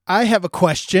I have a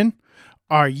question.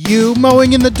 Are you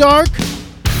mowing in the dark?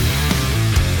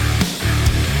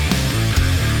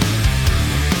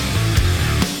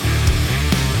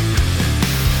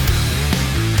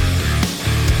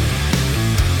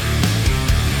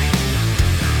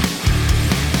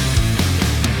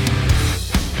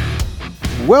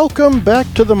 Welcome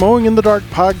back to the Mowing in the Dark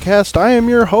podcast. I am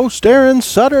your host, Aaron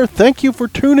Sutter. Thank you for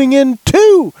tuning in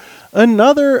to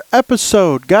another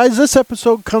episode. Guys, this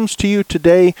episode comes to you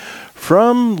today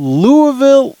from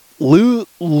Louisville.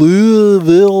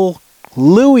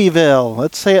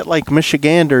 Let's say it like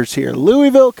Michiganders here.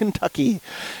 Louisville, Kentucky.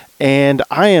 And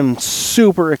I am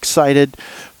super excited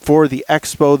for the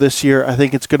Expo this year. I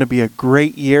think it's going to be a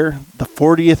great year, the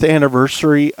 40th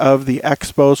anniversary of the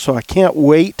Expo, so I can't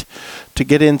wait to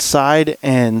get inside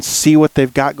and see what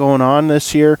they've got going on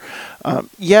this year.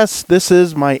 Yes, this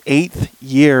is my 8th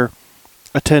year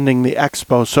attending the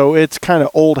Expo, so it's kind of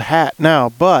old hat now,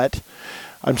 but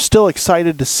I'm still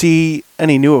excited to see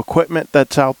any new equipment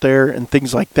that's out there and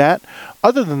things like that.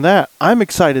 Other than that, I'm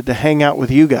excited to hang out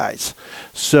with you guys.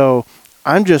 So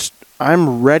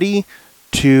I'm ready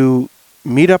to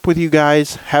meet up with you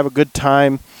guys, have a good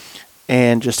time,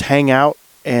 and just hang out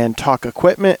and talk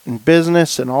equipment and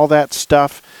business and all that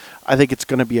stuff. I think it's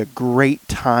going to be a great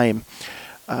time.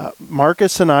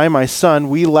 Marcus and I, my son,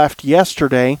 we left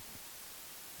yesterday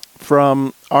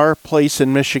from our place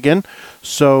in Michigan,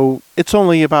 so it's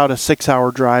only about a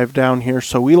 6-hour drive down here.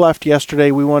 So we left yesterday.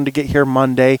 We wanted to get here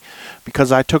Monday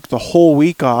because I took the whole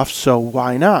week off, so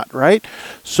why not, right?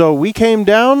 So we came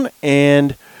down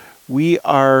and we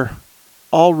are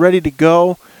all ready to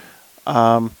go.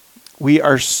 We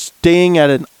are staying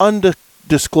at an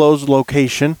undisclosed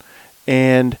location,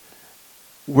 and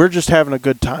we're just having a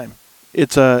good time.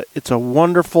 It's a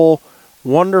wonderful,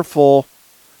 wonderful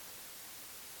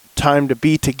time to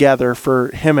be together for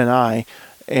him and I,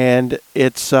 and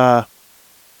it's just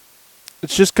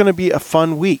going to be a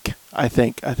fun week. I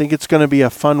think it's going to be a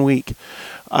fun week.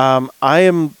 I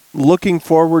am looking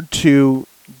forward to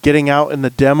getting out in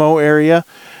the demo area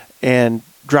and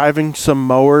driving some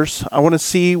mowers. I want to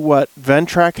see what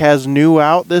Ventrac has new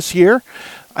out this year.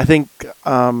 I think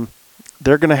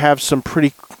they're going to have some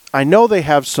I know they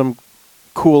have some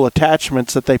cool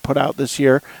attachments that they put out this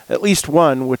year, at least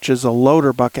one, which is a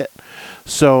loader bucket.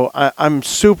 So I'm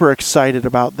super excited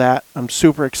about that. I'm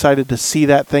super excited to see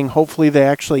that thing. Hopefully they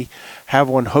actually have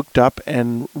one hooked up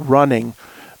and running,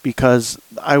 because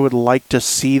I would like to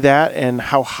see that and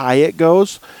how high it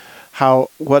goes,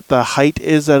 what the height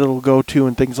is that it'll go to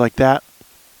and things like that.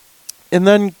 And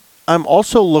then I'm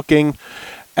also looking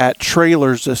at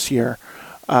trailers this year.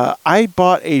 I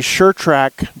bought a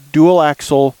SureTrack dual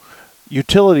axle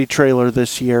utility trailer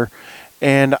this year,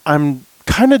 and I'm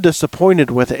kind of disappointed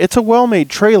with it. It's a well-made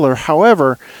trailer.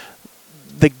 However,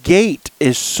 the gate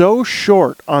is so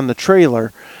short on the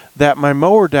trailer that my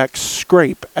mower decks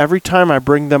scrape every time I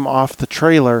bring them off the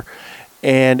trailer,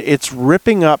 and it's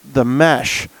ripping up the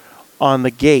mesh on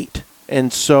the gate.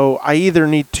 And so I either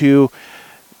need to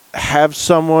have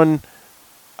someone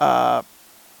add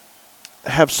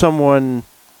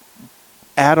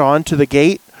on to the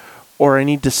gate, or I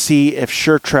need to see if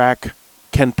SureTrack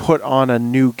can put on a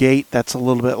new gate that's a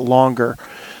little bit longer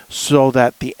so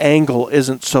that the angle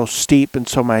isn't so steep, and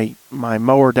so my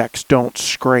mower decks don't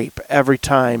scrape every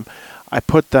time I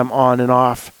put them on and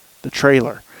off the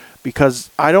trailer, because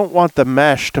I don't want the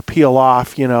mesh to peel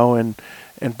off, and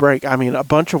break. I mean, a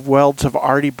bunch of welds have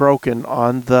already broken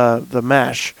on the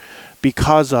mesh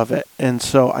because of it, and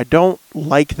so I don't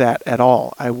like that at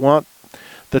all. I want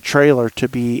the trailer to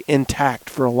be intact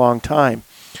for a long time,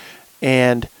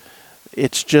 and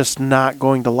it's just not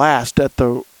going to last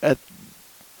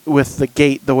with the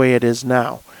gate the way it is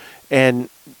now. And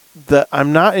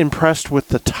I'm not impressed with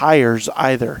the tires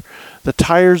either. The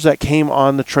tires that came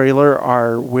on the trailer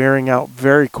are wearing out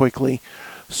very quickly,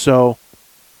 so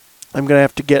I'm going to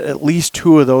have to get at least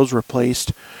 2 of those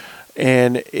replaced,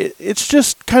 and it's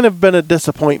just kind of been a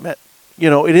disappointment.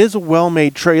 It is a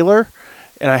well-made trailer,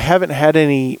 and I haven't had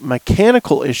any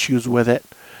mechanical issues with it.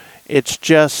 It's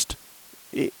just,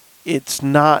 it's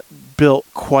not built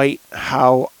quite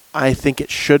how I think it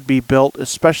should be built,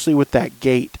 especially with that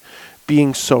gate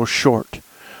being so short.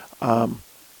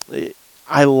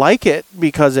 I like it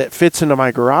because it fits into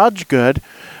my garage good,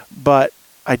 but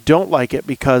I don't like it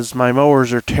because my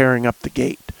mowers are tearing up the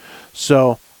gate.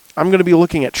 So I'm going to be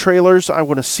looking at trailers. I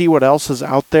want to see what else is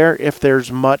out there, if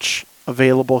there's much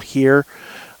available here.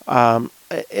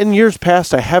 In years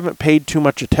past, I haven't paid too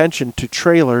much attention to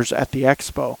trailers at the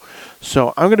Expo.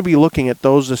 So I'm going to be looking at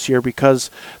those this year, because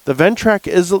the Ventrac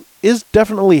is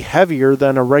definitely heavier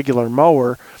than a regular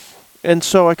mower, And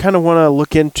so I kind of want to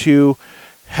look into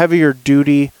heavier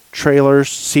duty trailers,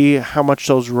 see how much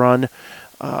those run,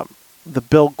 the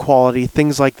build quality,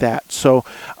 things like that. So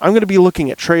I'm going to be looking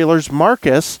at trailers.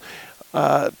 Marcus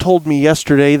told me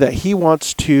yesterday that he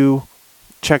wants to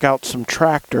check out some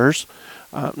tractors.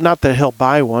 Not that he'll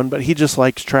buy one, but he just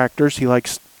likes tractors. He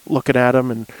likes looking at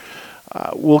them, and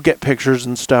we'll get pictures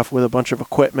and stuff with a bunch of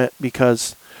equipment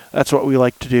because that's what we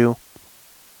like to do.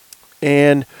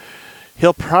 And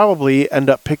he'll probably end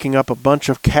up picking up a bunch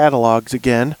of catalogs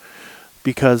again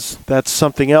because that's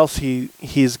something else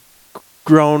he's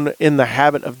grown in the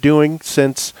habit of doing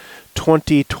since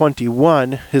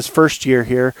 2021, his first year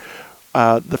here.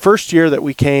 The first year that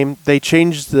we came, they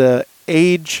changed the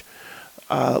age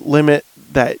limit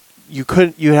that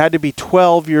you had to be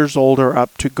 12 years old or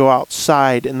up to go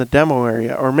outside in the demo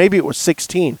area, or maybe it was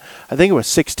 16. I think it was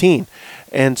 16.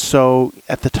 And so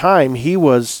at the time he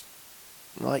was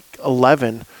like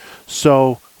 11.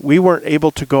 So we weren't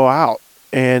able to go out.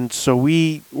 And so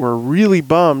we were really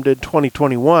bummed in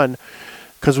 2021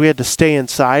 because we had to stay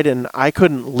inside and I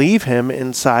couldn't leave him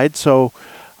inside. So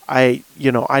I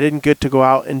didn't get to go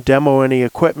out and demo any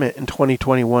equipment in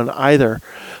 2021 either.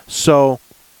 So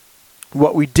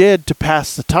what we did to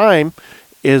pass the time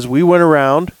is we went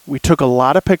around, we took a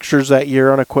lot of pictures that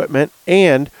year on equipment,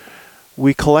 and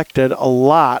we collected a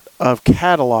lot of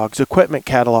catalogs, equipment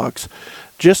catalogs,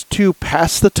 just to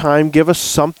pass the time, give us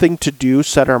something to do,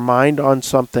 set our mind on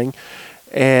something.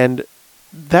 And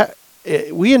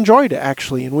we enjoyed it,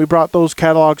 actually. And we brought those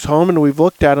catalogs home and we've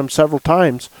looked at them several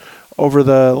times over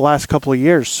the last couple of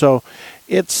years. So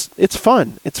it's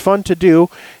fun. It's fun to do.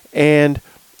 And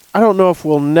I don't know if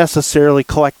we'll necessarily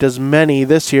collect as many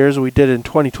this year as we did in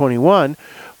 2021,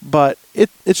 but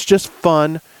it's just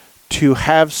fun to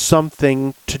have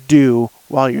something to do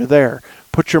while you're there.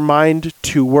 Put your mind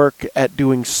to work at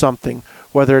doing something,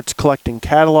 whether it's collecting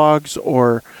catalogs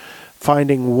or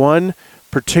finding one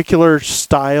particular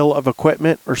style of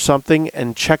equipment or something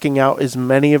and checking out as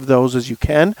many of those as you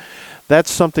can.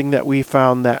 That's something that we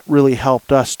found that really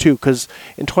helped us too, because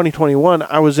in 2021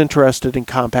 I was interested in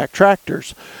compact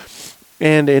tractors,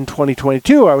 and in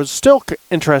 2022 I was still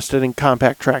interested in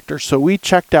compact tractors. So we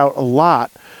checked out a lot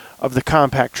of the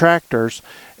compact tractors,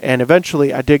 and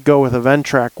eventually I did go with a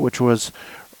Ventrac, which was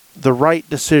the right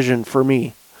decision for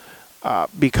me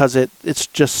because it's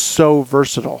just so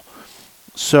versatile.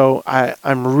 So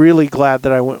I'm really glad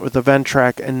that I went with a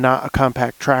Ventrac and not a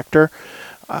compact tractor.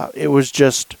 It was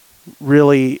just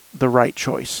really the right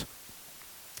choice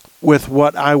with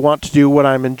what I want to do, what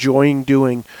I'm enjoying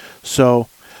doing. So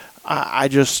I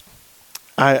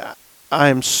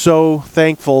am so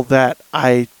thankful that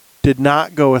I did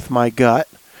not go with my gut,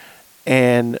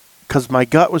 and because my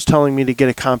gut was telling me to get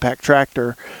a compact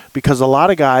tractor, because a lot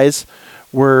of guys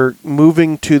were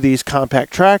moving to these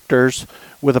compact tractors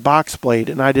with a box blade,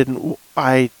 and I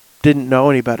didn't know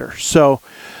any better. So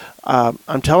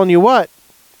I'm telling you what,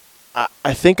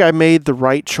 I think I made the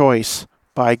right choice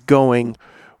by going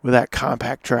with that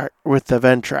compact track with the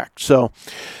Ventrac. So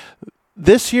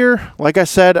this year, like I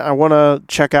said, I want to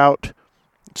check out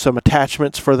some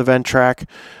attachments for the Ventrac.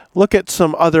 Look at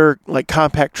some other like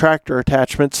compact tractor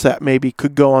attachments that maybe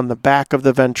could go on the back of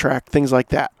the Ventrac, things like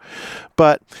that.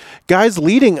 But guys,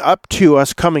 leading up to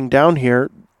us coming down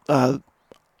here,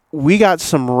 we got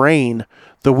some rain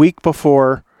the week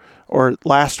before, or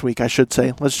last week, I should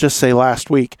say. Let's just say last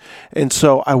week. And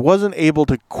so I wasn't able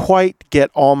to quite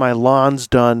get all my lawns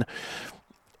done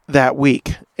that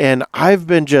week. And I've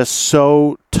been just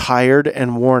so tired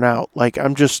and worn out. Like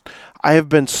I have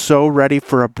been so ready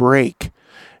for a break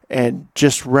and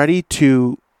just ready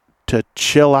to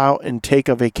chill out and take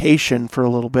a vacation for a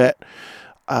little bit.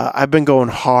 I've been going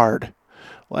hard,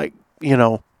 like,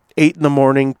 8 in the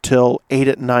morning till 8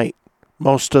 at night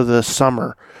most of the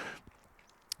summer.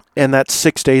 And that's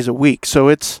 6 days a week. So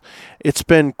it's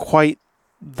been quite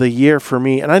the year for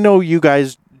me. And I know you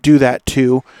guys do that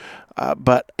too.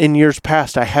 But in years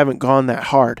past, I haven't gone that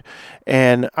hard.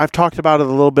 And I've talked about it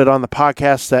a little bit on the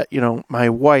podcast that, my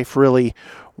wife really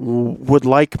would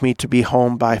like me to be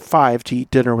home by 5 to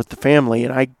eat dinner with the family.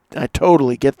 And I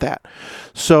totally get that.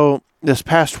 So this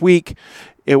past week,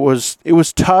 it was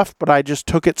tough, but I just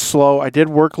took it slow. I did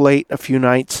work late a few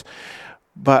nights,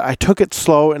 but I took it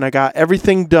slow and I got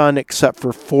everything done except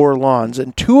for 4 lawns.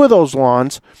 And 2 of those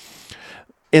lawns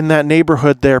in that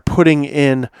neighborhood, they're putting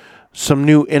in some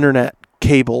new internet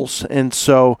cables. And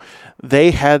so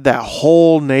they had that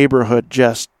whole neighborhood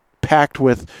just packed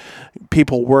with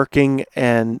people working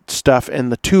and stuff.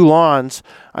 And the 2 lawns,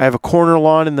 I have a corner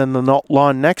lawn and then the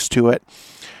lawn next to it.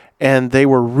 And they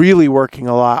were really working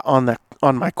a lot on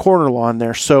on my corner lawn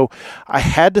there. So I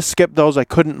had to skip those. I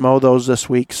couldn't mow those this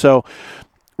week. So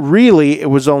really, it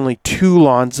was only 2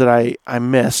 lawns that I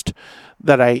missed,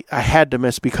 that I had to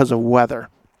miss because of weather.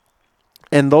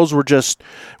 And those were just,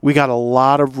 we got a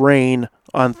lot of rain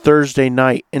on Thursday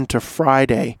night into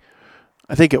Friday.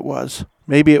 I think it was.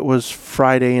 Maybe it was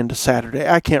Friday into Saturday.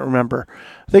 I can't remember.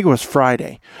 I think it was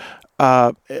Friday.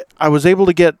 I was able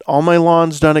to get all my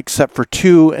lawns done except for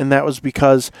 2, and that was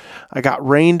because I got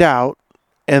rained out,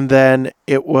 and then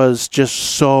it was just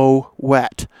so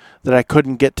wet that I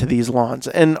couldn't get to these lawns.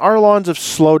 And our lawns have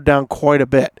slowed down quite a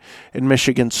bit in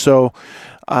Michigan, so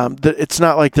it's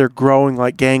not like they're growing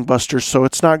like gangbusters, so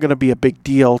it's not going to be a big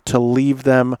deal to leave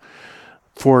them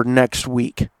for next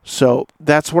week. So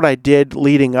that's what I did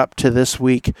leading up to this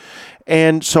week.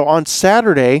 And so on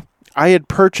Saturday, I had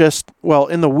purchased,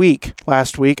 in the week,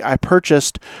 last week, I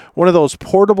purchased one of those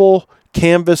portable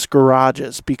canvas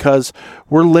garages because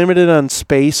we're limited on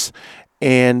space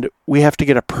and we have to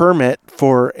get a permit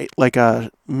for like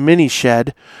a mini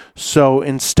shed. So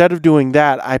instead of doing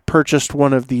that, I purchased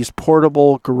one of these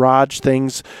portable garage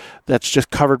things that's just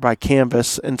covered by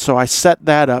canvas. And so I set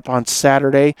that up on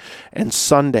Saturday and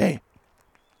Sunday.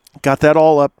 Got that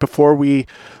all up before we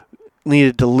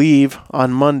needed to leave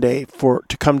on Monday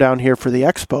to come down here for the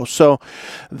expo. So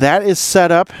that is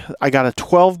set up. I got a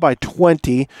 12 by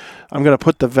 20. I'm going to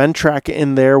put the Ventrac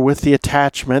in there with the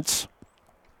attachments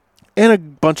and a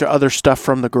bunch of other stuff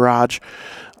from the garage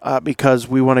because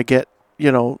we want to get,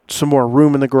 some more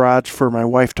room in the garage for my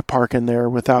wife to park in there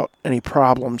without any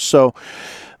problems. So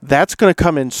that's going to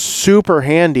come in super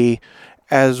handy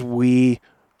as we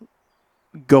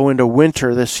go into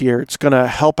winter this year. It's going to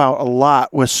help out a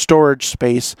lot with storage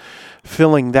space,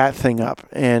 filling that thing up.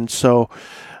 And so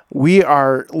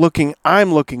I'm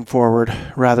looking forward,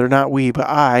 rather not we, but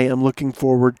I am looking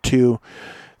forward to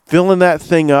filling that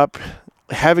thing up,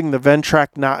 having the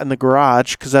Ventrac not in the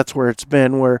garage, because that's where it's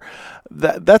been,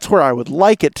 that's where I would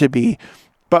like it to be.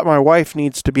 But my wife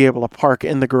needs to be able to park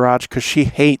in the garage because she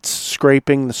hates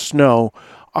scraping the snow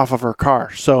off of her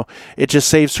car. So it just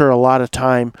saves her a lot of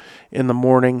time in the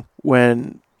morning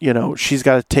when, she's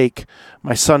got to take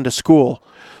my son to school.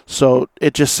 So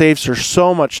it just saves her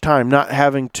so much time not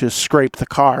having to scrape the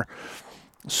car.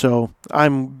 So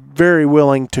I'm very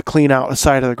willing to clean out the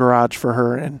side of the garage for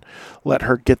her and let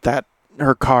her get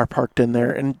her car parked in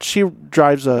there. And she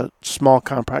drives a small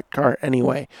compact car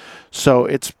anyway. So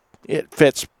it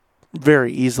fits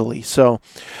very easily. So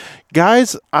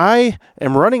guys, I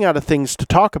am running out of things to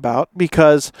talk about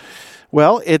because,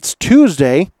 it's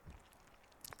Tuesday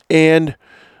and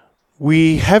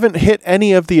we haven't hit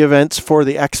any of the events for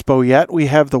the expo yet. We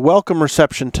have the welcome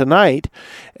reception tonight,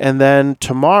 and then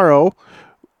tomorrow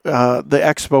the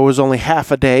expo is only half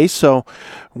a day, so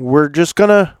we're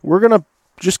gonna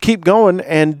just keep going.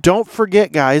 And don't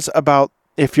forget, guys, about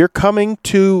if you're coming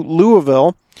to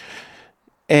Louisville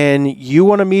and you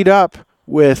want to meet up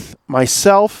with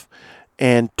myself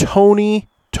and Tony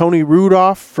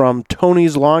Rudolph from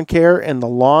Tony's Lawn Care and the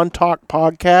Lawn Talk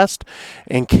podcast,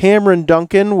 and Cameron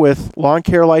Duncan with Lawn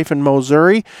Care Life in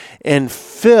Missouri, and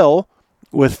Phil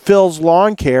with Phil's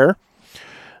Lawn Care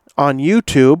on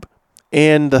YouTube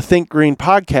and the Think Green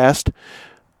podcast,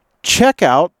 check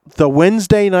out the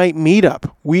Wednesday night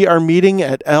meetup. We are meeting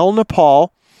at El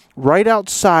Nepal right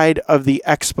outside of the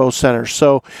Expo Center.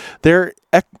 So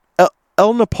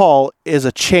El Nepal is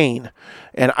a chain,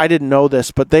 and I didn't know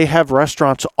this, but they have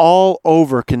restaurants all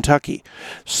over Kentucky.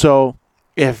 So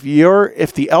if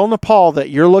the El Nepal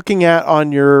that you're looking at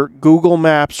on your Google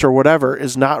Maps or whatever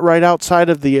is not right outside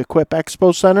of the Equip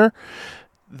Expo Center,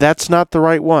 that's not the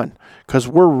right one, because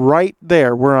we're right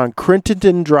there. We're on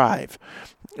Crinton Drive.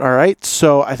 All right,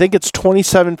 so I think it's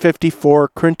 2754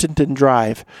 Crinton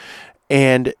Drive,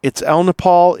 and it's El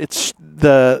Nepal. It's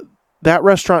that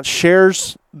restaurant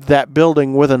shares that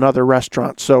building with another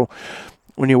restaurant. So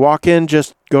when you walk in,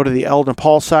 just go to the El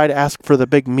Nepal side, ask for the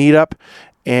big meetup,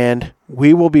 and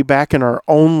we will be back in our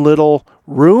own little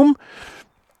room.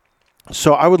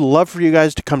 So I would love for you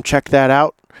guys to come check that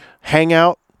out, hang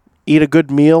out, eat a good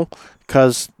meal,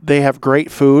 because they have great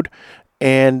food,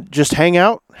 and just hang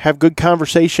out, have good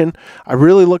conversation. I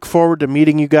really look forward to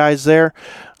meeting you guys there.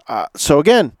 So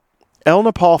again, El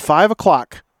Nepal, 5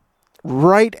 o'clock.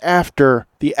 Right after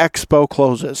the expo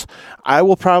closes. I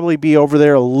will probably be over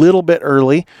there a little bit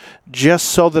early just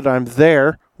so that I'm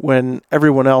there when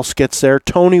everyone else gets there.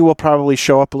 Tony will probably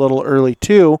show up a little early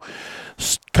too,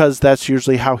 because that's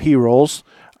usually how he rolls.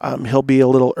 He'll be a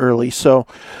little early. So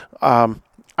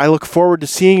I look forward to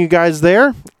seeing you guys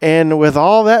there. And with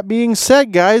all that being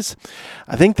said, guys,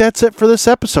 I think that's it for this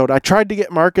episode. I tried to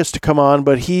get Marcus to come on,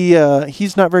 but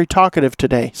he's not very talkative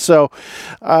today. So,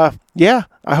 yeah,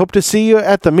 I hope to see you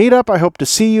at the meetup. I hope to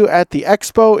see you at the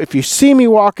expo. If you see me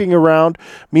walking around,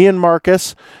 me and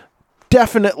Marcus,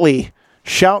 definitely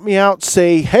shout me out.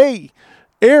 Say, hey,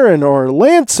 Aaron, or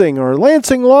Lansing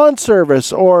Lawn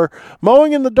Service, or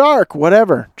Mowing in the Dark,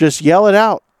 whatever. Just yell it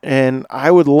out. And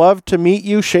I would love to meet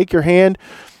you, shake your hand,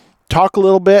 talk a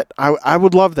little bit. I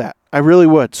would love that. I really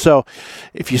would. So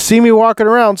if you see me walking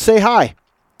around, say hi.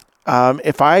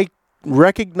 If I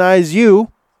recognize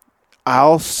you,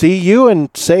 I'll see you and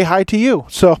say hi to you.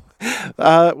 So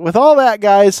with all that,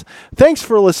 guys, thanks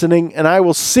for listening, and I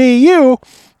will see you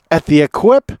at the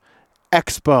Equip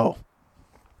Expo.